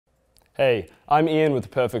Hey, I'm Ian with the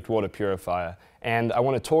Perfect Water Purifier, and I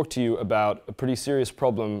want to talk to you about a pretty serious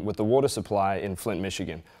problem with the water supply in Flint,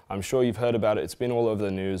 Michigan. I'm sure you've heard about it, it's been all over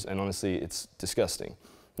the news, and honestly, it's disgusting.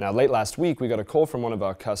 Now, late last week, we got a call from one of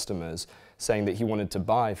our customers saying that he wanted to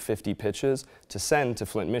buy 50 pitchers to send to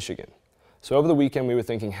Flint, Michigan. So over the weekend, we were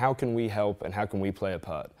thinking, how can we help and how can we play a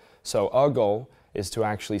part? So our goal is to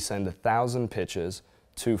actually send 1,000 pitchers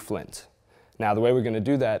to Flint. Now, the way we're going to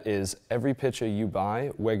do that is every pitcher you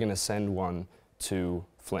buy, we're going to send one to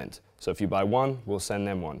Flint. So if you buy one, we'll send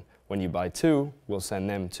them one. When you buy two, we'll send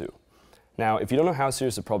them two. Now, if you don't know how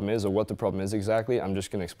serious the problem is or what the problem is exactly, I'm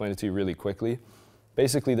just going to explain it to you really quickly.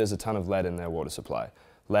 Basically, there's a ton of lead in their water supply.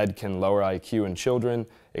 Lead can lower IQ in children,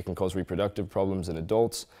 it can cause reproductive problems in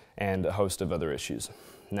adults, and a host of other issues.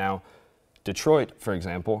 Now, Detroit, for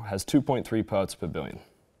example, has 2.3 parts per billion.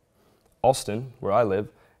 Austin, where I live,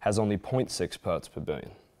 has only 0.6 parts per billion.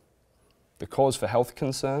 The cause for health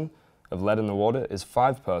concern of lead in the water is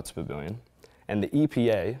 5 parts per billion, and the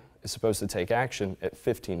EPA is supposed to take action at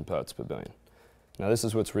 15 parts per billion. Now this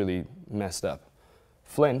is what's really messed up.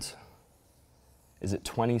 Flint is at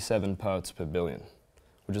 27 parts per billion,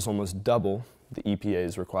 which is almost double the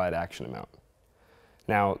EPA's required action amount.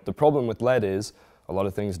 Now the problem with lead is a lot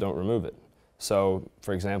of things don't remove it. So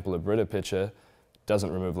for example, a Brita pitcher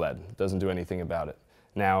doesn't remove lead, doesn't do anything about it.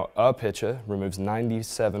 Now, our pitcher removes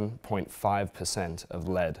 97.5% of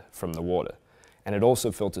lead from the water, and it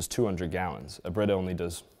also filters 200 gallons. A Brita only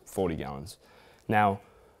does 40 gallons. Now,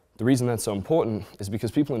 the reason that's so important is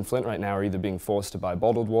because people in Flint right now are either being forced to buy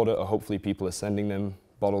bottled water, or hopefully people are sending them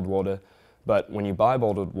bottled water. But when you buy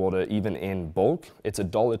bottled water, even in bulk, it's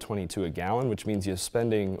 $1.22 a gallon, which means you're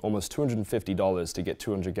spending almost $250 to get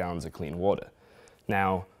 200 gallons of clean water.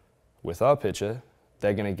 Now, with our pitcher,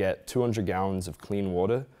 they're going to get 200 gallons of clean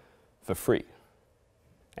water for free.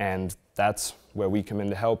 And that's where we come in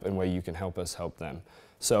to help and where you can help us help them.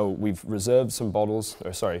 So we've reserved some bottles,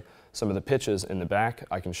 some of the pitchers in the back.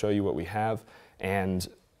 I can show you what we have. And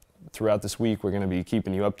throughout this week, we're going to be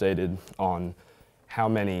keeping you updated on how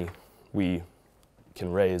many we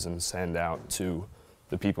can raise and send out to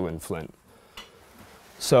the people in Flint.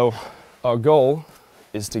 So our goal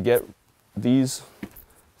is to get these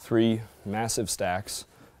 3 massive stacks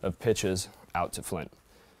of pitchers out to Flint.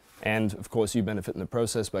 And of course you benefit in the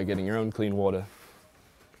process by getting your own clean water.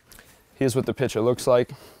 Here's what the pitcher looks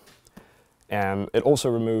like. And it also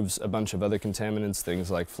removes a bunch of other contaminants,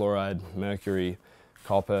 things like fluoride, mercury,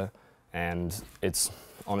 copper, and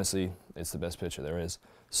honestly, it's the best pitcher there is.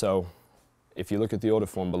 So if you look at the order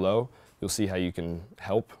form below, you'll see how you can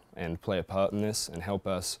help and play a part in this and help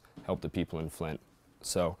us help the people in Flint.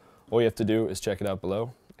 So all you have to do is check it out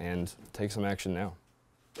below and take some action now.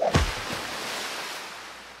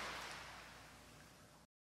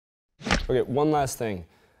 Okay, one last thing.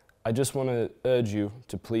 I just want to urge you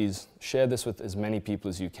to please share this with as many people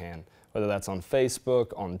as you can, whether that's on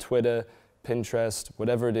Facebook, on Twitter, Pinterest,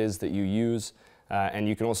 whatever it is that you use. And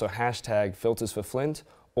you can also hashtag FiltersForFlint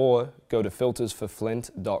or go to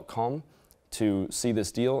filtersforflint.com to see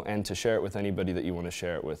this deal and to share it with anybody that you want to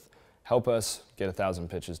share it with. Help us get 1,000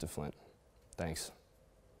 pitchers to Flint. Thanks.